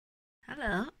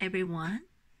Hello everyone.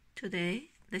 Today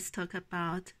let's talk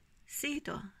about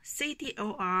CDOR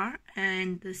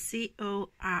and the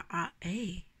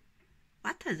CORRA.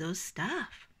 What are those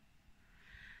stuff?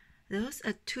 Those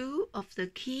are two of the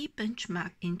key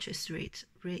benchmark interest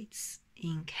rates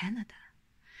in Canada.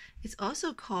 It's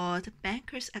also called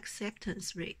Banker's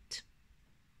Acceptance Rate.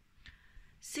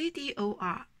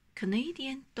 CDOR,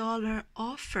 Canadian Dollar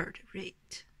Offered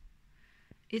Rate.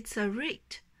 It's a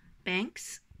rate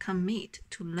banks commit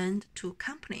to lend to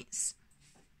companies.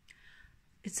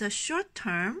 It's a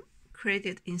short-term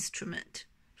credit instrument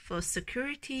for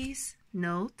securities,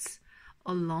 notes,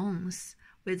 or loans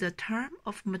with a term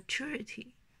of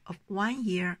maturity of 1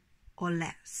 year or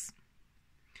less.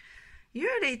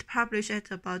 Usually it published at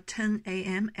about 10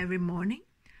 a.m. every morning.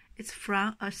 It's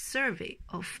from a survey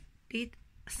of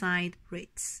bid-side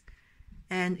rates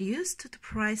and used to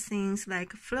price things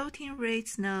like floating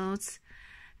rates notes,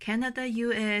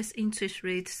 Canada-US interest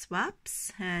rate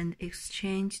swaps, and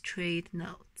exchange trade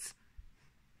notes.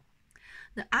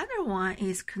 The other one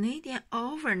is Canadian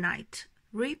overnight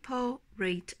Repo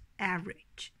rate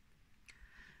average.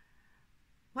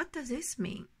 What does this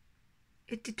mean?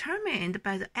 It's determined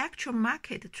by the actual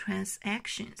market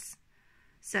transactions,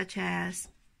 such as,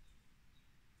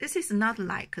 this is not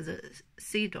like the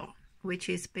CDOR, which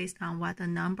is based on what a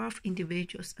number of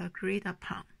individuals agreed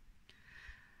upon.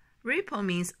 Repo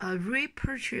means a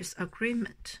repurchase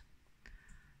agreement.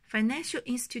 Financial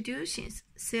institutions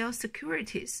sell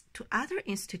securities to other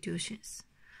institutions,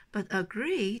 but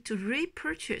agree to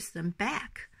repurchase them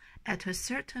back at a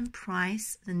certain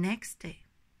price the next day.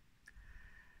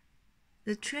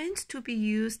 The trend to be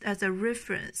used as a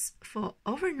reference for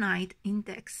overnight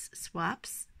index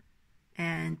swaps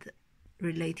and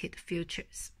related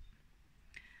futures.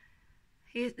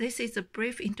 This is a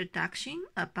brief introduction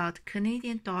about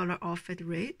Canadian dollar offered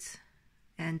rates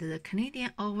and the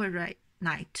Canadian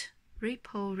overnight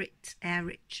repo rate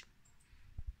average.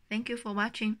 Thank you for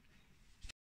watching.